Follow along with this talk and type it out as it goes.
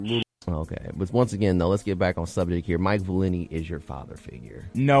Okay, but once again, though, let's get back on subject here. Mike Valenti is your father figure.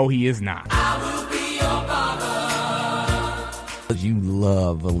 No, he is not. You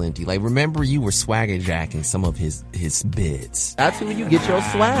love Valenti. Like, remember you were swagger jacking some of his bits. That's who you get your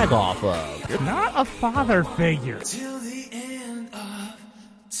swag off of. You're not a father figure. Till the end of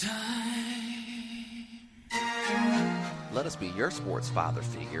time. Let us be your sports father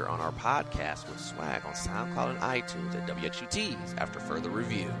figure on our podcast with swag on SoundCloud and iTunes at WXUT's After Further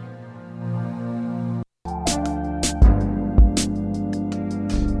Review.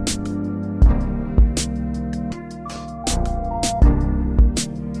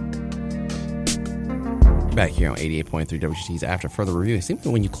 Back here on 88.3 WXUT's After Further Review. It seems that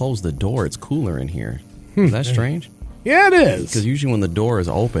when you close the door, it's cooler in here. Is that strange? Yeah, it is. Because usually when the door is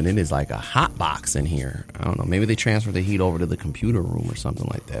open, it is like a hot box in here. I don't know. Maybe they transfer the heat over to the computer room or something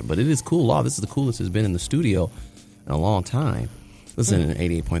like that. But it is cool. Oh, this is the coolest it's been in the studio in a long time. Listen to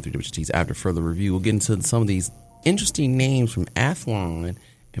 88.3 WXUT's After Further Review. We'll get into some of these interesting names from Athlon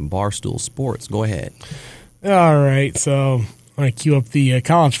and Barstool Sports. Go ahead. All right. So I want to cue up the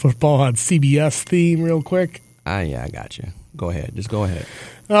college football on CBS theme real quick. Yeah, I got you. Go ahead. Just go ahead.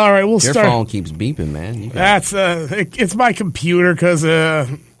 All right, Your phone keeps beeping, man. It's my computer because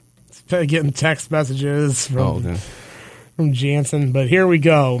it's getting text messages from Jansen. But here we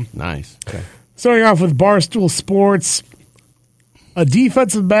go. Nice. Okay. Starting off with Barstool Sports, a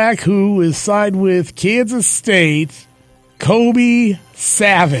defensive back who is signed with Kansas State, Kobe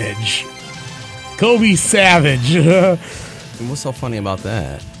Savage. Kobe Savage. What's so funny about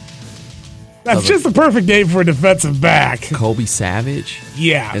that? That's just the perfect name for a defensive back. Kobe Savage?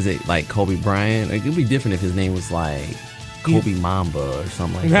 Yeah. Is it like Kobe Bryant? Like, it would be different if his name was like Kobe Mamba or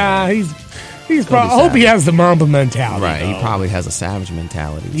something like that. Nah, he's probably. I hope he has the Mamba mentality. Right. Though. He probably has a Savage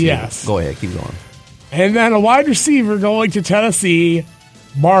mentality, too. Yes. Go ahead. Keep going. And then a wide receiver going to Tennessee,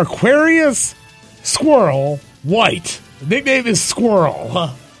 Marquarius Squirrel White. The nickname is Squirrel.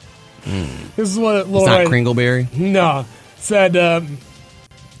 This is what it's not Kringleberry? No. Said,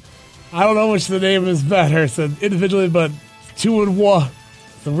 I don't know which the name is better. Said individually, but 2-1.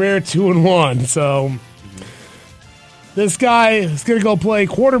 It's a rare 2-1. So this guy is going to go play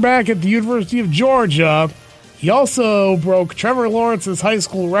quarterback at the University of Georgia. He also broke Trevor Lawrence's high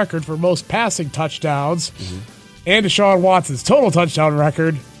school record for most passing touchdowns and Deshaun Watson's total touchdown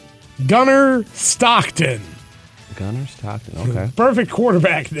record. Gunnar Stockton. Gunnar Stockton, okay. Perfect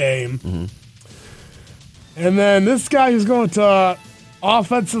quarterback name. Mm-hmm. And then this guy who's going to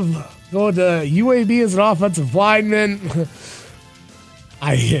UAB as an offensive lineman.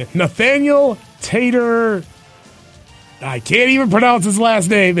 Nathaniel Tater. I can't even pronounce his last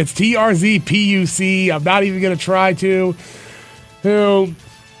name. It's TRZPUC. I'm not even going to try to. Who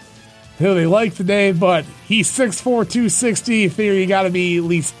they like the name, but he's 6'4", 260. You figure you got to be at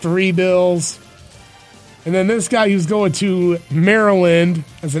least 3 bills. And then this guy who's going to Maryland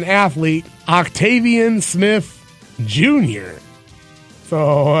as an athlete, Octavian Smith Jr.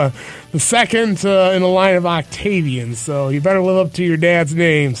 So the second in the line of Octavian. So you better live up to your dad's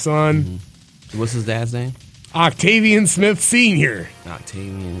name, son. Mm-hmm. What's his dad's name? Octavian Smith Sr.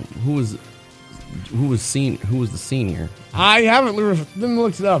 Octavian. Who was the senior? I didn't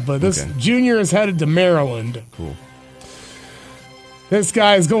look it up, but this junior is headed to Maryland. Cool. This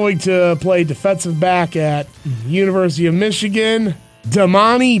guy is going to play defensive back at University of Michigan,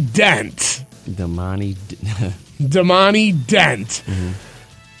 Damani Dent. Damani Dent.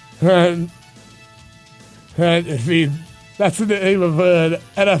 Mm-hmm. That's the name of an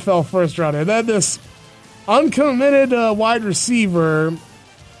NFL first rounder. And then this uncommitted wide receiver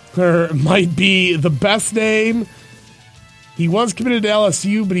might be the best name. He was committed to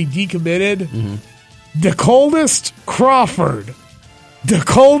LSU, but he decommitted. Mm-hmm. DeColdest Crawford.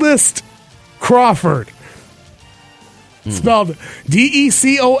 DeColdest Crawford. Spelled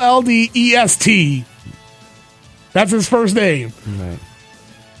DeColdest. That's his first name.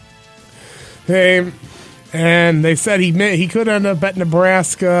 Right. And they said he could end up at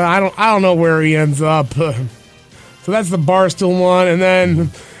Nebraska. I don't know where he ends up. So that's the Barstool one, and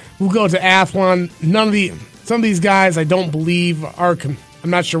then we'll go to Athlon. Some of these guys I don't believe are. I'm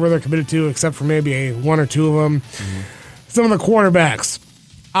not sure where they're committed to, except for maybe one or two of them. Mm-hmm. Some of the quarterbacks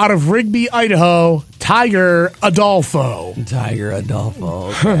out of Rigby, Idaho, Tiger Adolfo. Okay.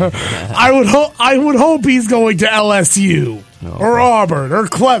 I would hope he's going to LSU or Auburn or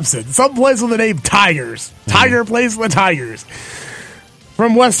Clemson, someplace with the name Tigers. Tiger plays for the Tigers.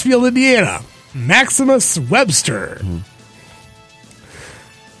 From Westfield, Indiana, Maximus Webster.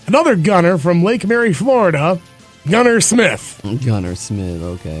 Another gunner from Lake Mary, Florida, Gunner Smith. Gunner Smith,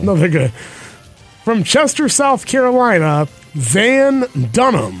 okay. Another good. From Chester, South Carolina, Zan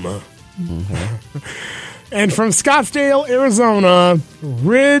Dunham. And from Scottsdale, Arizona,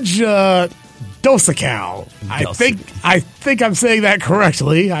 Ridge Dosakal. I think I'm saying that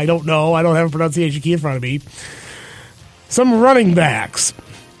correctly. I don't know. I don't have a pronunciation key in front of me. Some running backs.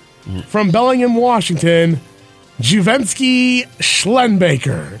 From Bellingham, Washington, Juvensky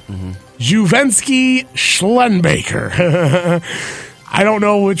Schlenbaker. Juvensky Schlenbaker. I don't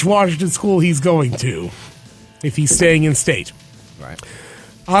know which Washington school he's going to, if he's staying in state. Right.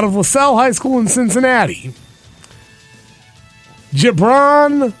 Out of LaSalle High School in Cincinnati,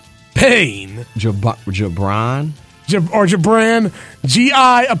 Gibran Payne. Gibran? Gibran,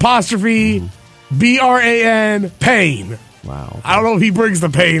 G-I-apostrophe-B-R-A-N, Payne. Wow. Okay. I don't know if he brings the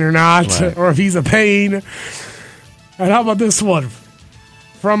pain or not, Right. or if he's a pain. And how about this one?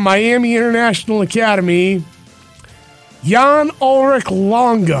 From Miami International Academy, Jan Ulrich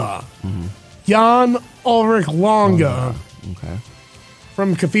Longa. Jan Ulrich Longa. Okay.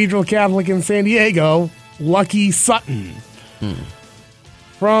 From Cathedral Catholic in San Diego, Lucky Sutton.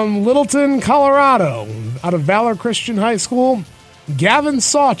 From Littleton, Colorado, out of Valor Christian High School, Gavin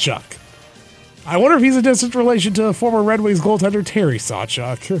Sawchuk. I wonder if he's a distant relation to former Red Wings goaltender Terry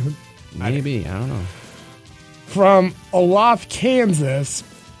Sawchuk. Maybe. I don't know. From Olaf, Kansas,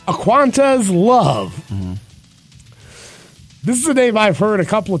 Aquantes Love. This is a name I've heard a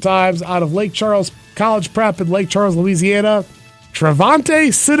couple of times out of Lake Charles College Prep in Lake Charles, Louisiana.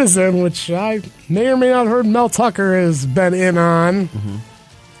 Travante Citizen, which I may or may not have heard Mel Tucker has been in on.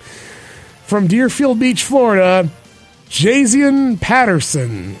 From Deerfield Beach, Florida, Jasian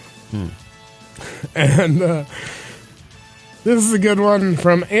Patterson. And this is a good one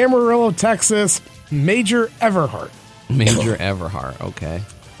from Amarillo, Texas, Major Everhart. Major Everhart. Okay.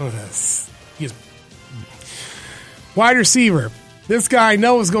 He's wide receiver. This guy I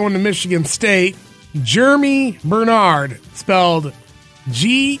know is going to Michigan State. Jeremy Bernard, spelled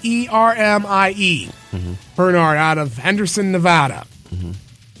G-E-R-M-I-E. Bernard, out of Henderson, Nevada.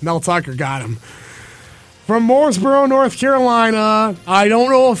 Mel Tucker got him. From Mooresboro, North Carolina, I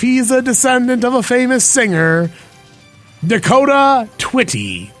don't know if he's a descendant of a famous singer, Dakota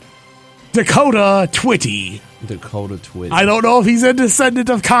Twitty. Dakota Twitty. Dakota Twitty. I don't know if he's a descendant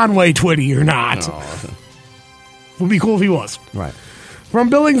of Conway Twitty or not. Oh, Would be cool if he was. right. From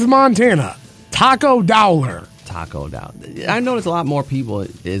Billings, Montana, Taco Dowler. Taco Down. I noticed a lot more people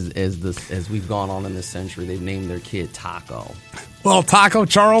as we've gone on in this century. They've named their kid Taco. Well, Taco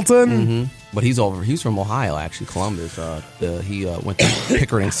Charlton. But he's from Ohio, actually, Columbus. He went to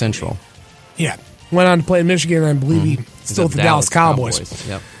Pickering Central. Yeah. Went on to play in Michigan, and I believe he's still with the Dallas Cowboys.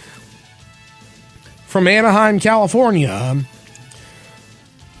 Yep. From Anaheim, California,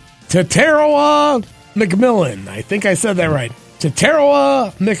 Tataroa McMillan. I think I said that right.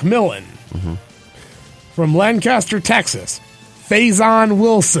 Tataroa McMillan. From Lancaster, Texas, Faison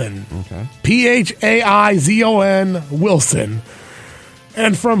Wilson. Okay. P-H-A-I-Z-O-N Wilson.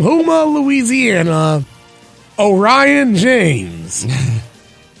 And from Houma, Louisiana, Orion James.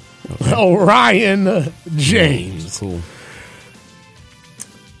 Orion James. Cool.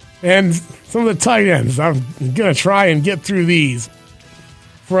 And some of the tight ends. I'm going to try and get through these.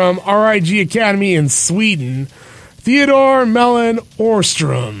 From RIG Academy in Sweden, Theodore Mellon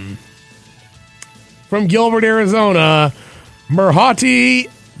Orstrom. From Gilbert, Arizona, Merhati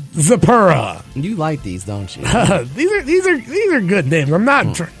Zapura. You like these, don't you? These are good names. I'm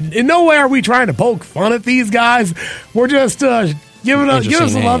not in no way are we trying to poke fun at these guys. We're just give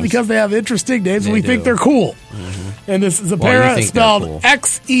us some love because they have interesting names and we think they're cool. And this is Zapera spelled cool.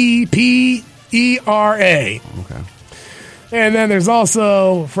 Xepera. Okay. And then there's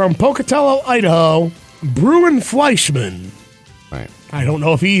also from Pocatello, Idaho, Bruin Fleischman. Right. I don't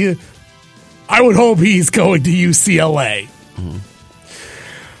know if I would hope he's going to UCLA.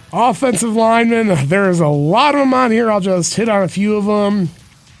 Offensive linemen, there's a lot of them on here. I'll just hit on a few of them.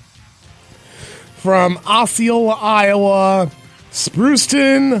 From Osceola, Iowa,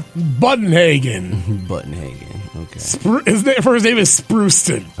 Spruceton Buttonhagen. Buttonhagen, okay. His first name is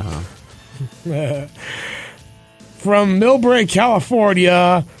Spruceton. From Millbrae,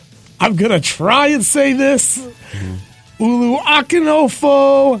 California, I'm going to try and say this.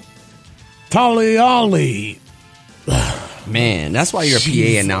 Uluakinofo Taliali. Man, that's why you're a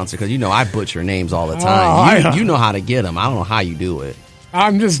PA announcer, because I butcher names all the time. You know how to get them. I don't know how you do it.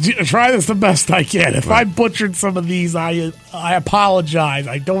 I'm just trying this the best I can. If I butchered some of these, I apologize.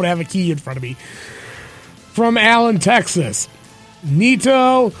 I don't have a key in front of me. From Allen, Texas,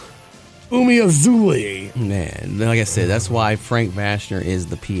 Nito Umiazuli. Man, like I said, that's why Frank Vashner is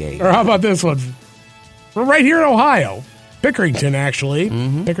the PA. Or how about this one? We're right here in Ohio. Pickerington, actually.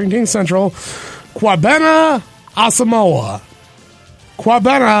 Pickerington Central. Quabena Asamoah.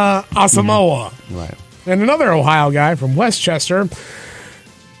 Kwabena Asamoah. Right. And another Ohio guy from Westchester,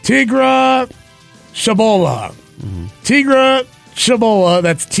 Tigra Shabola. Tigra Shabola,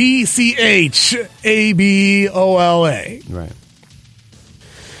 that's Tchabola. Right.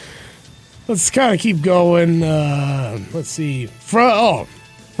 Let's kind of keep going. Let's see.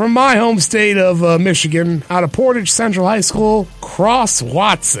 From my home state of Michigan, out of Portage Central High School, Cross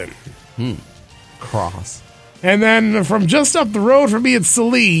Watson. Cross. And then from just up the road from me in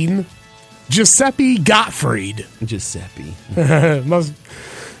Saline, Giuseppe Gottfried. Giuseppe.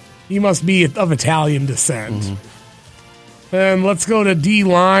 He must be of Italian descent. And let's go to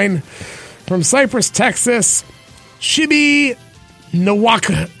D-line. From Cypress, Texas, Chibi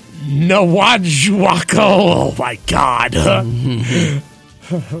Nawajwako. Oh, my God.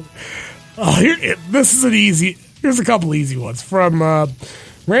 This is an easy. Here's a couple easy ones. From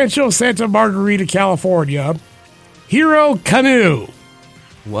Rancho Santa Margarita, California, Hero Canoe.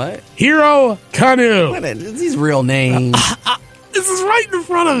 What? Hero Canoe. What is these real names? This is right in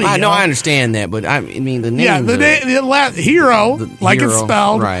front of me. I know, I understand that, but I mean the name. Yeah, the last Hero, like Hero, it's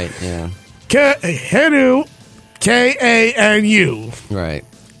spelled. Right, yeah. Kanu, Kanu. Right.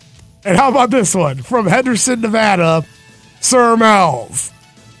 And how about this one? From Henderson, Nevada, Sir Mel's.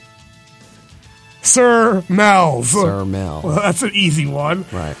 Sir Mel's. Sir Mel. Well, that's an easy one.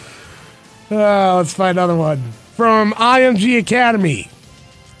 Right. Let's find another one. From IMG Academy,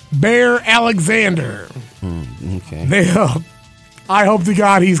 Bear Alexander. Okay. I hope to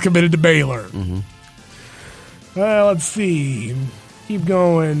God he's committed to Baylor. Let's see. Keep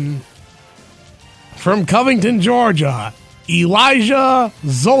going. From Covington, Georgia, Elijah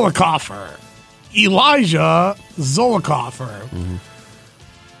Zollicoffer. Elijah Zollicoffer.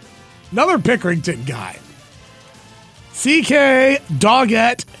 Another Pickerington guy. C.K.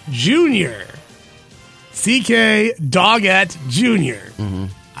 Doggett Jr. C.K. Doggett Jr.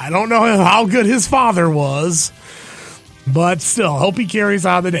 I don't know how good his father was, but still, hope he carries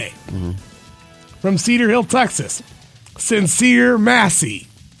on the day. From Cedar Hill, Texas, Sincere Massey.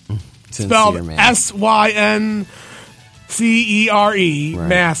 Spelled Syncere, Right.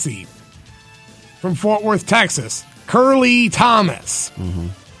 Massey. From Fort Worth, Texas, Curly Thomas.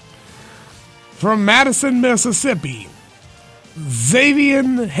 From Madison, Mississippi, Xavier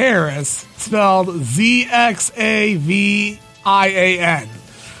Harris, spelled Zxavian.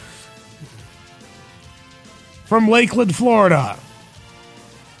 From Lakeland, Florida,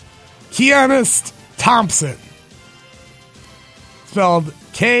 Keanist Thompson, spelled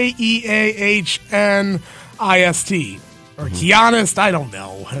Keahnist, or Keanist, I don't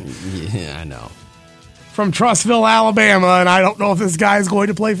know. Yeah, I know. From Trussville, Alabama, and I don't know if this guy is going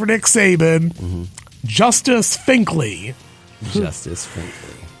to play for Nick Saban, Justice Finkley. Justice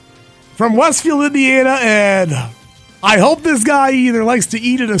Finkley. From Westfield, Indiana, and I hope this guy either likes to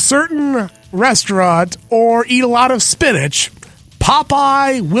eat at a certain restaurant or eat a lot of spinach,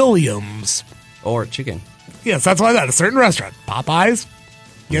 Popeye Williams. Or chicken. Yes, that's why that, a certain restaurant. Popeyes.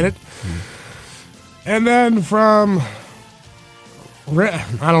 Get it? And then from, I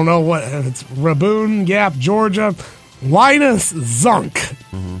don't know what, it's Raboon Gap, Georgia, Linus Zunk.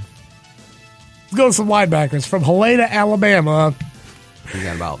 Let's go to some linebackers. From Helena, Alabama. We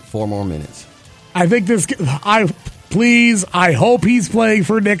got about 4 more minutes. I think I hope he's playing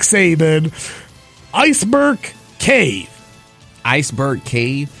for Nick Saban. Iceberg Cave. Iceberg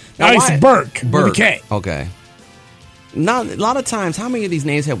Cave? Iceberg with a K. Okay. Not a lot of times, how many of these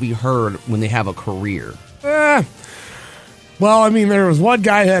names have we heard when they have a career? Well, I mean, there was one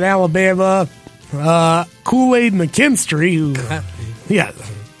guy at Alabama, Kool-Aid McKinstry, who,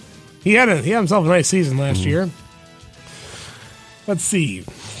 he had himself a nice season last year. Let's see.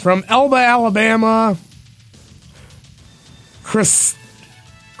 From Elba, Alabama,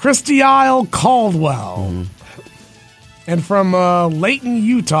 Christiile Caldwell. And from Layton,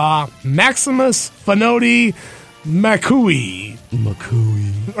 Utah, Maximus Fanoti Makui.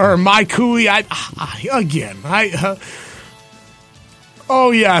 Or Maikui.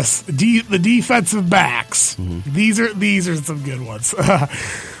 Oh yes, the defensive backs. These are some good ones.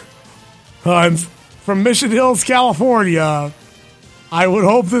 From Mission Hills, California, I would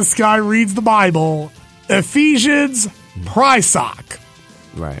hope this guy reads the Bible. Ephesians Prysock.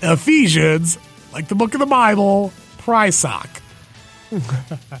 Right. Ephesians, like the book of the Bible, Prysock.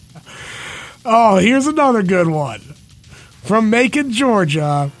 Oh, here's another good one. From Macon,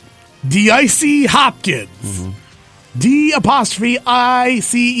 Georgia, D.I.C. Hopkins. D''ICEY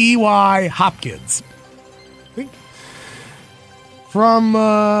Hopkins. From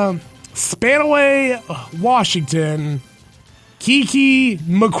Spanaway, Washington, Kiki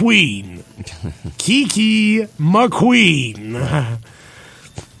McQueen. Kiki McQueen.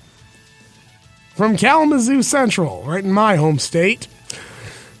 From Kalamazoo Central, right in my home state.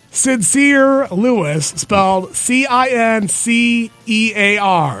 Sincere Lewis, spelled Cincear.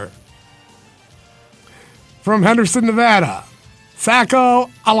 From Henderson, Nevada. Sacco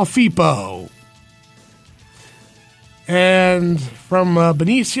Alafipo. And from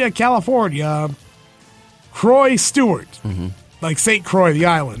Benicia, California, Croy Stewart. Like St. Croix, the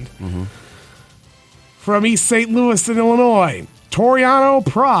island. From East St. Louis in Illinois, Toriano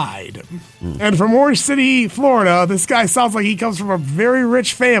Pride. And from Orange City, Florida, this guy sounds like he comes from a very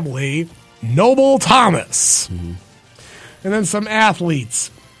rich family, Noble Thomas. And then some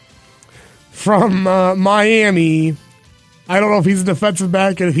athletes. From Miami, I don't know if he's a defensive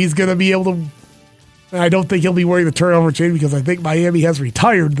back and if he's going to be able to. I don't think he'll be wearing the turnover chain because I think Miami has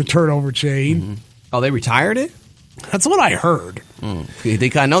retired the turnover chain. Oh, they retired it? That's what I heard.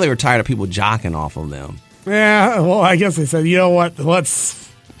 I know they were tired of people jocking off of them. Yeah, well, I guess they said, you know what, it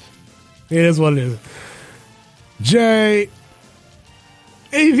is what it is.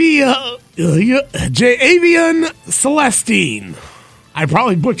 Avian Celestine. I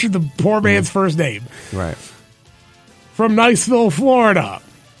probably butchered the poor man's first name. Right. From Niceville, Florida.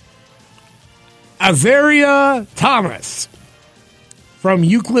 Azaria Thomas. From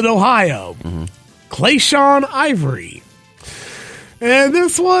Euclid, Ohio. Clayshawn Ivory. And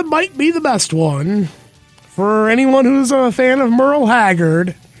this one might be the best one for anyone who's a fan of Merle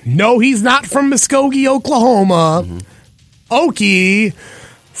Haggard. No, he's not from Muskogee, Oklahoma. Oki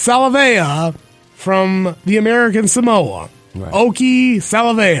Salavea from the American Samoa. Right. Oki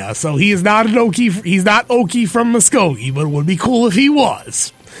Salavea. So he is not an Oki. He's not Oki from Muskogee, but it would be cool if he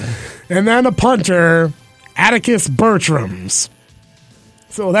was. And then a punter, Atticus Bertrams.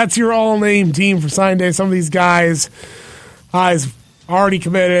 So that's your all-name team for sign day. Some of these guys already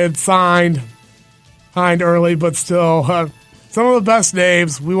committed, signed early, but still some of the best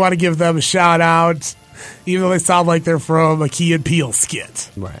names. We want to give them a shout-out, even though they sound like they're from a Key and Peele skit.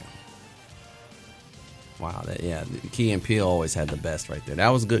 Right. Wow, Key and Peele always had the best right there. That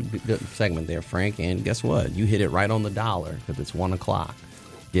was a good segment there, Frank. And guess what? You hit it right on the dollar because it's 1 o'clock.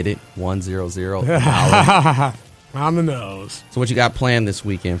 Get it? 100 dollar. On the nose. So what you got planned this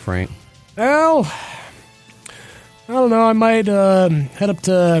weekend, Frank? Well, I don't know. I might head up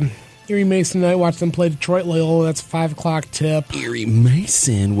to Erie Mason tonight, watch them play Detroit Loyola. That's a 5 o'clock tip. Erie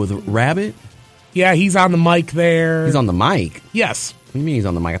Mason with a rabbit? Yeah, he's on the mic there. He's on the mic? Yes. What do you mean he's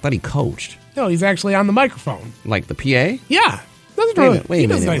on the mic? I thought he coached. No, he's actually on the microphone. Like the PA? Yeah. He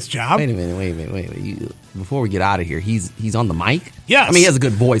does a nice job. Wait a minute. Before we get out of here, he's on the mic? Yes. I mean, he has a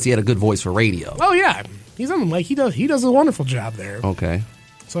good voice. He had a good voice for radio. Oh, yeah. He's on the mic. He does a wonderful job there. Okay.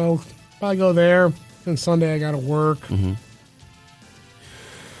 So, I go there. And Sunday I got to work.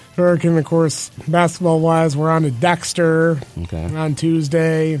 Working, of course, basketball-wise, we're on to Dexter on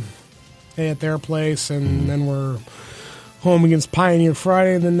Tuesday at their place. And then we're home against Pioneer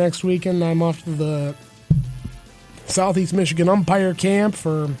Friday. And then next weekend I'm off to the Southeast Michigan umpire camp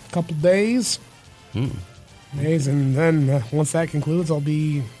for a couple days. And then once that concludes, I'll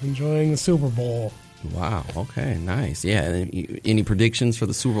be enjoying the Super Bowl. Wow. Okay. Nice. Yeah. Any predictions for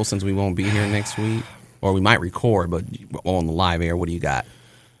the Super Bowl since we won't be here next week? Or we might record, but on the live air, what do you got?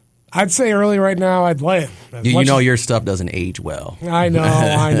 I'd say early right now, I'd lay it. You know your stuff doesn't age well. I know.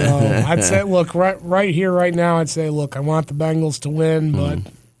 I'd say, look, right here, right now, I'd say, look, I want the Bengals to win, but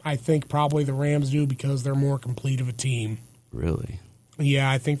I think probably the Rams do because they're more complete of a team. Really?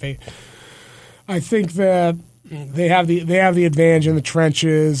 Yeah, I think that they have the advantage in the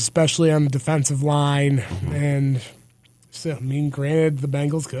trenches, especially on the defensive line. And so, I mean, granted, the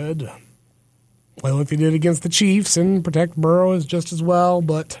Bengals could play like they did against the Chiefs and protect Burrow just as well.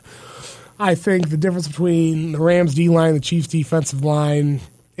 But I think the difference between the Rams D-line and the Chiefs defensive line,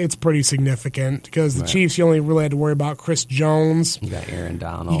 it's pretty significant because the Chiefs, you only really had to worry about Chris Jones. You got Aaron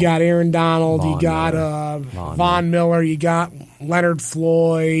Donald. You got Von Miller. You got Leonard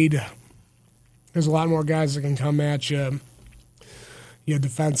Floyd. There's a lot more guys that can come at you.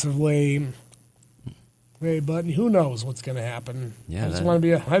 Defensively. Hey, but who knows what's going to happen? Yeah, I just want to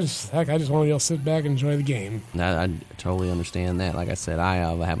be able to sit back and enjoy the game. I totally understand that. Like I said, I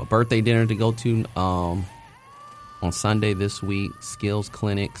have a birthday dinner to go to on Sunday this week. Skills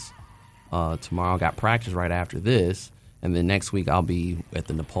clinics. Tomorrow I got practice right after this. And then next week I'll be at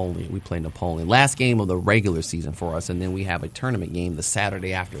the Napoleon. We play Napoleon. Last game of the regular season for us. And then we have a tournament game the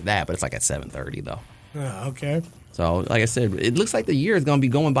Saturday after that. But it's like at 7:30 though. Okay. So like I said, it looks like the year is going to be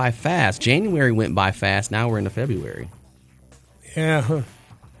going by fast. January went by fast. Now we're into February. Yeah.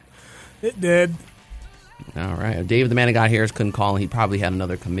 It did. All right. David, the man of God Harris, couldn't call, and he probably had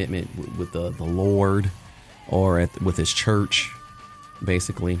another commitment with the Lord or with his church,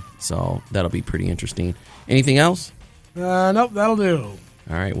 basically. So that'll be pretty interesting. Anything else? Nope, that'll do.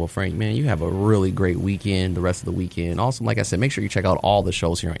 All right. Well, Frank, man, you have a really great weekend, the rest of the weekend. Also, like I said, make sure you check out all the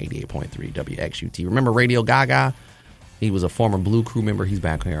shows here on 88.3 WXUT. Remember Radio Gaga? He was a former Blue Crew member. He's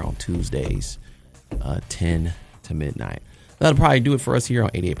back here on Tuesdays, 10 to midnight. That'll probably do it for us here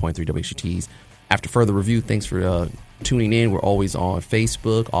on 88.3 WXUT's After Further Review. Thanks for tuning in. We're always on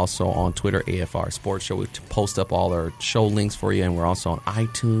Facebook, also on Twitter, AFR Sports Show. We post up all our show links for you, and we're also on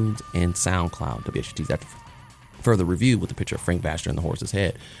iTunes and SoundCloud. WXUT's After Further Review with a picture of Frank Baxter and the horse's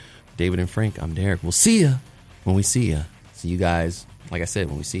head. David and Frank, I'm Derek. We'll see you when we see you. See you guys, like I said,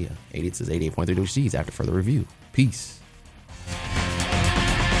 when we see you. It says 88.3 WXUT's After Further Review. Peace.